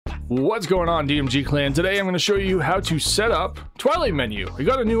What's going on, DMG clan? Today I'm going to show you how to set up Twilight Menu. We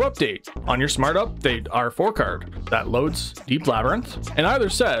got a new update on your Smart Update R4 card that loads Deep Labyrinth and either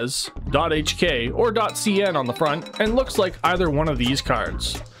says .hk or .cn on the front and looks like either one of these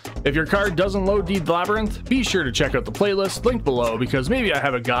cards. If your card doesn't load Deep Labyrinth, be sure to check out the playlist linked below because maybe I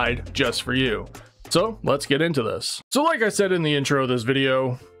have a guide just for you. So let's get into this. So like I said in the intro of this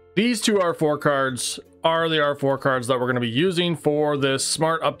video, these two R4 cards are the R4 cards that we're going to be using for this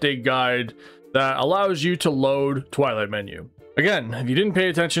smart update guide that allows you to load Twilight Menu. Again, if you didn't pay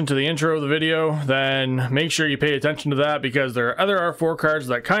attention to the intro of the video, then make sure you pay attention to that because there are other R4 cards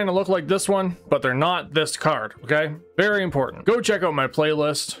that kind of look like this one, but they're not this card, okay? Very important. Go check out my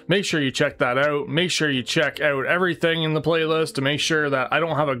playlist. Make sure you check that out. Make sure you check out everything in the playlist to make sure that I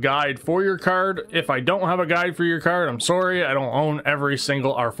don't have a guide for your card. If I don't have a guide for your card, I'm sorry. I don't own every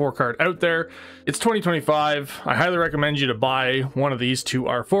single R4 card out there. It's 2025. I highly recommend you to buy one of these two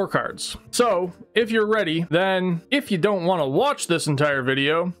R4 cards. So if you're ready, then if you don't want to watch this entire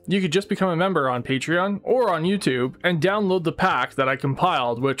video, you could just become a member on Patreon or on YouTube and download the pack that I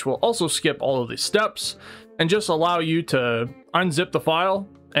compiled, which will also skip all of these steps and just allow you to unzip the file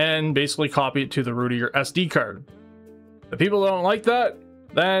and basically copy it to the root of your SD card. If people don't like that,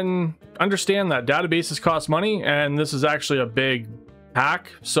 then understand that databases cost money and this is actually a big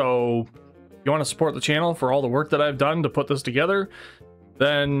hack. So if you want to support the channel for all the work that I've done to put this together,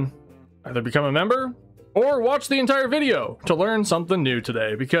 then either become a member or watch the entire video to learn something new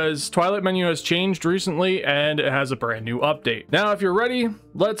today because Twilight Menu has changed recently and it has a brand new update. Now, if you're ready,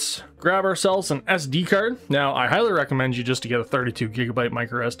 let's grab ourselves an SD card. Now, I highly recommend you just to get a 32GB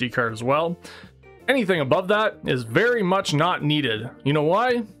micro SD card as well. Anything above that is very much not needed. You know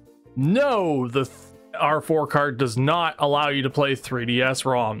why? No, the R4 card does not allow you to play 3DS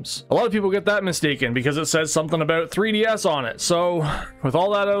ROMs. A lot of people get that mistaken because it says something about 3DS on it. So with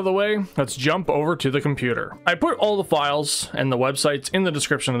all that out of the way, let's jump over to the computer. I put all the files and the websites in the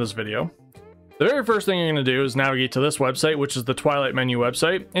description of this video. The very first thing you're going to do is navigate to this website, which is the Twilight Menu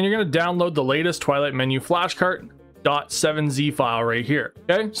website, and you're going to download the latest Twilight Menu flashcard .7z file right here.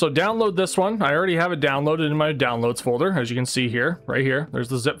 Okay, so download this one. I already have it downloaded in my downloads folder, as you can see here, right here. There's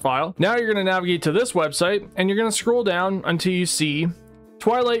the zip file. Now you're going to navigate to this website and you're going to scroll down until you see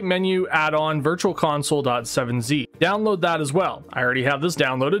Twilight Menu add-on virtual console.7z. Download that as well. I already have this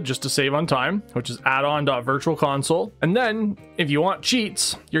downloaded just to save on time, which is add-on.virtualconsole. And then if you want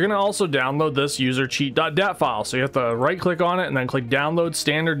cheats, you're going to also download this usercheat.dat file. So you have to right click on it and then click download,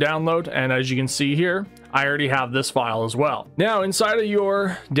 standard download. And as you can see here, I already have this file as well. Now inside of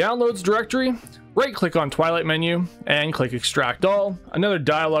your downloads directory, right click on Twilight Menu and click extract all. Another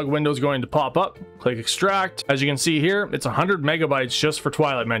dialog window is going to pop up. Click extract. As you can see here, it's 100 megabytes just for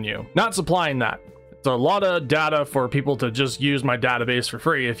Twilight Menu. Not supplying that. It's a lot of data for people to just use my database for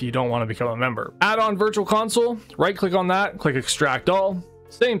free if you don't want to become a member. Add on virtual console, right click on that, click extract all.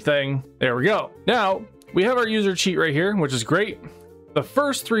 Same thing. There we go. Now we have our user cheat right here, which is great. The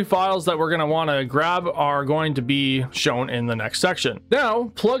first three files that we're going to want to grab are going to be shown in the next section.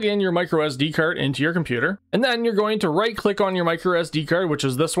 Now, plug in your micro SD card into your computer, and then you're going to right click on your micro SD card, which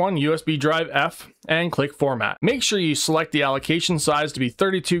is this one, USB drive F, and click format. Make sure you select the allocation size to be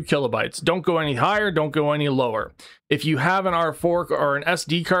 32 kilobytes. Don't go any higher, don't go any lower. If you have an R4 or an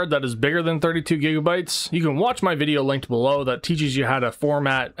SD card that is bigger than 32 gigabytes, you can watch my video linked below that teaches you how to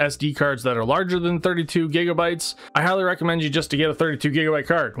format SD cards that are larger than 32 gigabytes. I highly recommend you just to get a 32 gigabyte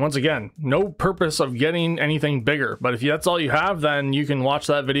card. Once again, no purpose of getting anything bigger, but if that's all you have, then you can watch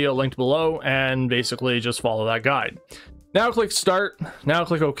that video linked below and basically just follow that guide. Now click start, now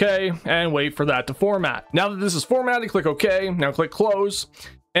click OK, and wait for that to format. Now that this is formatted, click OK, now click close.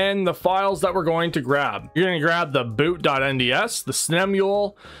 And the files that we're going to grab. You're going to grab the BOOT.NDS, the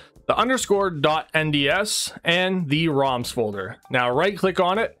snemul, the _.NDS, and the ROMs folder. Now right click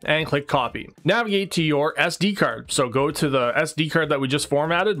on it and click copy. Navigate to your SD card. So go to the SD card that we just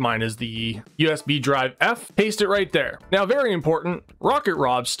formatted. Mine is the USB drive F. Paste it right there. Now very important, Rocket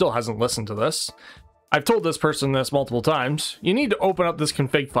Rob still hasn't listened to this. I've told this person this multiple times. You need to open up this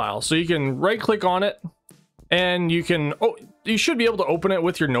config file. So you can right click on it and you can, you should be able to open it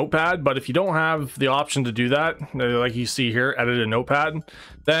with your notepad, but if you don't have the option to do that, like you see here, edit a notepad,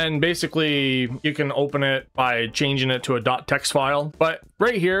 then basically you can open it by changing it to a .text file. But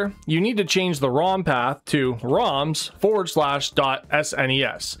right here, you need to change the ROM path to roms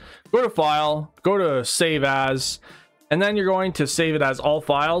 /.snes. Go to file, go to save as, and then you're going to save it as all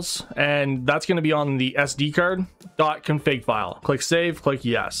files, and that's going to be on the SD card .config file. Click save, click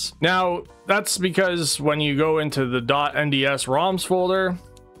yes. Now that's because when you go into the .nds ROMs folder,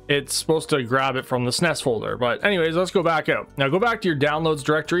 it's supposed to grab it from the SNES folder. But anyways, let's go back out. Now go back to your downloads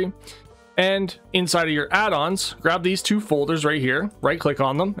directory, and inside of your add-ons, grab these two folders right here, right click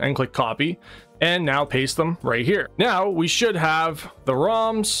on them and click copy, and now paste them right here. Now we should have the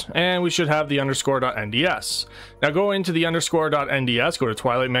ROMs and we should have the _.nds. Now go into the _.nds, go to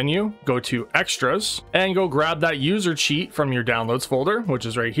Twilight Menu, go to extras, and go grab that user cheat from your downloads folder, which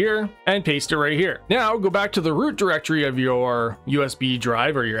is right here, and paste it right here. Now go back to the root directory of your USB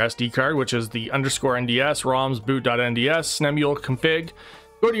drive or your SD card, which is the _nds, ROMs, boot.nds, snemul config.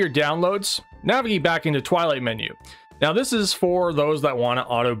 Go to your downloads, navigate back into Twilight Menu. Now this is for those that want to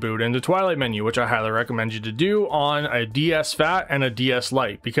auto boot into Twilight Menu, which I highly recommend you to do on a DS Fat and a DS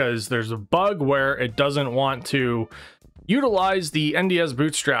Lite, because there's a bug where it doesn't want to utilize the NDS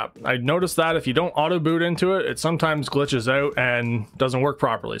bootstrap. I noticed that if you don't auto boot into it, it sometimes glitches out and doesn't work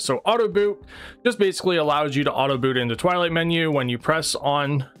properly. So auto boot just basically allows you to auto boot into Twilight Menu when you press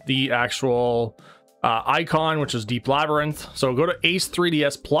on the actual icon, which is Deep Labyrinth. So go to Ace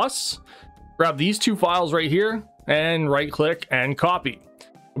 3DS Plus, grab these two files right here, and right click and copy.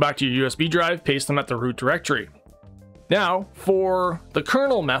 Go back to your USB drive, paste them at the root directory. Now for the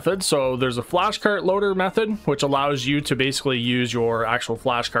kernel method, so there's a flashcart loader method, which allows you to basically use your actual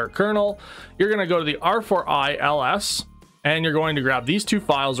flashcart kernel. You're going to go to the R4ILS, and you're going to grab these two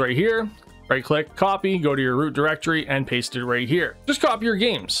files right here, right click, copy, go to your root directory and paste it right here. Just copy your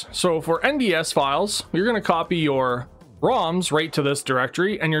games. So for NDS files, you're going to copy your ROMs right to this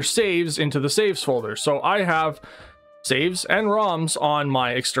directory and your saves into the saves folder. So I have saves and ROMs on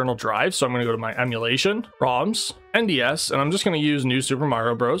my external drive. So I'm going to go to my emulation, ROMs, NDS, and I'm just going to use New Super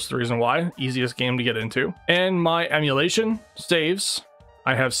Mario Bros. The reason why, easiest game to get into. And my emulation, saves,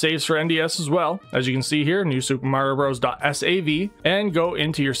 I have saves for NDS as well. As you can see here, New Super Mario Bros.sav, and go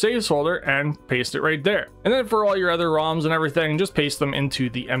into your saves folder and paste it right there. And then for all your other ROMs and everything, just paste them into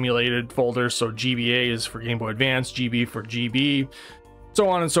the emulated folder. So GBA is for Game Boy Advance, GB for GB, so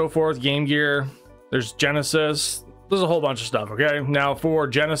on and so forth. Game Gear, there's Genesis. There's a whole bunch of stuff. Okay, now for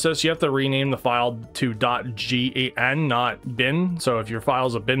Genesis, you have to rename the file to .gen, not bin. So if your file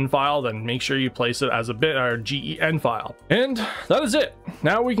is a bin file, then make sure you place it as a bin or gen file. And that is it.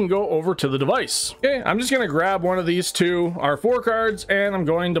 Now we can go over to the device. Okay, I'm just gonna grab one of these two R4 cards and I'm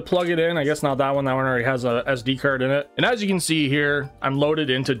going to plug it in. I guess not that one. That one already has a SD card in it. And as you can see here, I'm loaded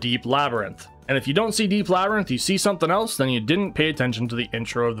into Deep Labyrinth. And if you don't see Deep Labyrinth, you see something else, then you didn't pay attention to the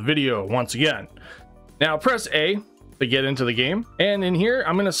intro of the video once again. Now press A to get into the game, and in here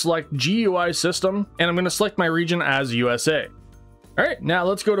I'm going to select GUI system and I'm going to select my region as USA. All right, now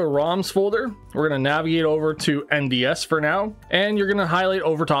let's go to ROMs folder. We're going to navigate over to NDS for now, and you're going to highlight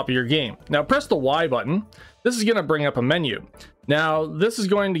over top of your game. Now press the Y button. This is going to bring up a menu. Now this is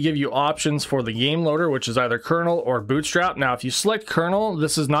going to give you options for the game loader, which is either kernel or bootstrap. Now if you select kernel,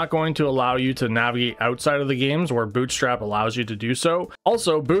 this is not going to allow you to navigate outside of the games where bootstrap allows you to do so.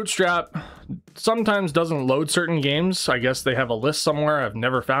 Also, bootstrap sometimes doesn't load certain games. I guess they have a list somewhere. I've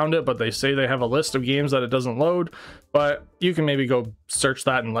never found it, but they say they have a list of games that it doesn't load, but you can maybe go search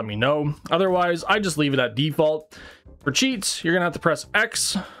that and let me know. Otherwise, I just leave it at default. For cheats, you're gonna have to press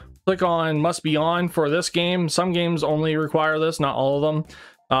X. Click on must be on for this game. Some games only require this, not all of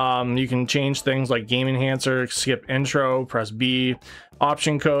them. You can change things like game enhancer, skip intro, press B,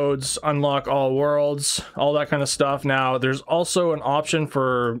 option codes, unlock all worlds, all that kind of stuff. Now there's also an option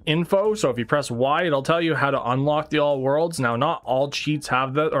for info. So if you press Y, it'll tell you how to unlock the all worlds. Now not all cheats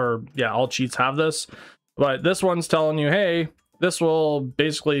have that, or yeah, all cheats have this, but this one's telling you, hey, this will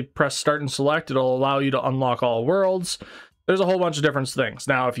basically press start and select. It'll allow you to unlock all worlds. There's a whole bunch of different things.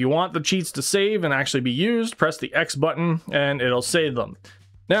 Now, if you want the cheats to save and actually be used, press the X button and it'll save them.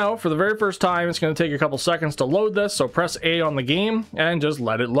 Now, for the very first time, it's going to take a couple seconds to load this, so press A on the game and just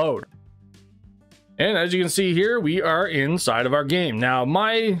let it load. And as you can see here, we are inside of our game. Now,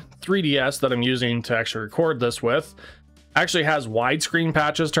 my 3DS that I'm using to actually record this with actually has widescreen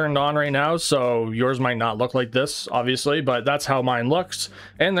patches turned on right now, so yours might not look like this, obviously, but that's how mine looks.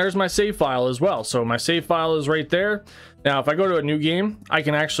 And there's my save file as well. So my save file is right there. Now, if I go to a new game, I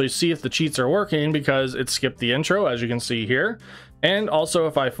can actually see if the cheats are working because it skipped the intro, as you can see here. And also,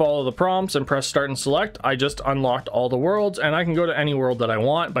 if I follow the prompts and press start and select, I just unlocked all the worlds, and I can go to any world that I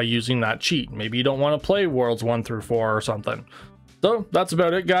want by using that cheat. Maybe you don't want to play worlds 1 through 4 or something. So that's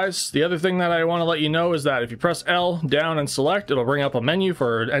about it, guys. The other thing that I want to let you know is that if you press L down and select, it'll bring up a menu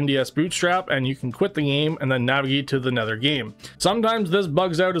for NDS Bootstrap, and you can quit the game and then navigate to the nether game. Sometimes this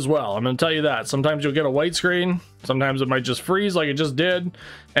bugs out as well. I'm going to tell you that. Sometimes you'll get a white screen. Sometimes it might just freeze like it just did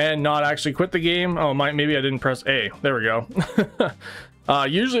and not actually quit the game. Oh, maybe I didn't press A. There we go.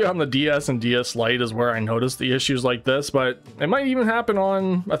 Usually on the DS and DS Lite is where I notice the issues like this, but it might even happen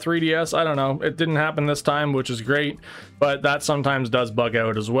on a 3DS. I don't know. It didn't happen this time, which is great, but that sometimes does bug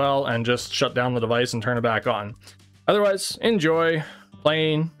out as well, and just shut down the device and turn it back on. Otherwise, enjoy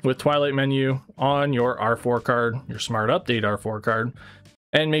playing with Twilight Menu on your R4 card, your Smart Update R4 card,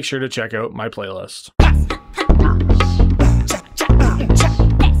 and make sure to check out my playlist.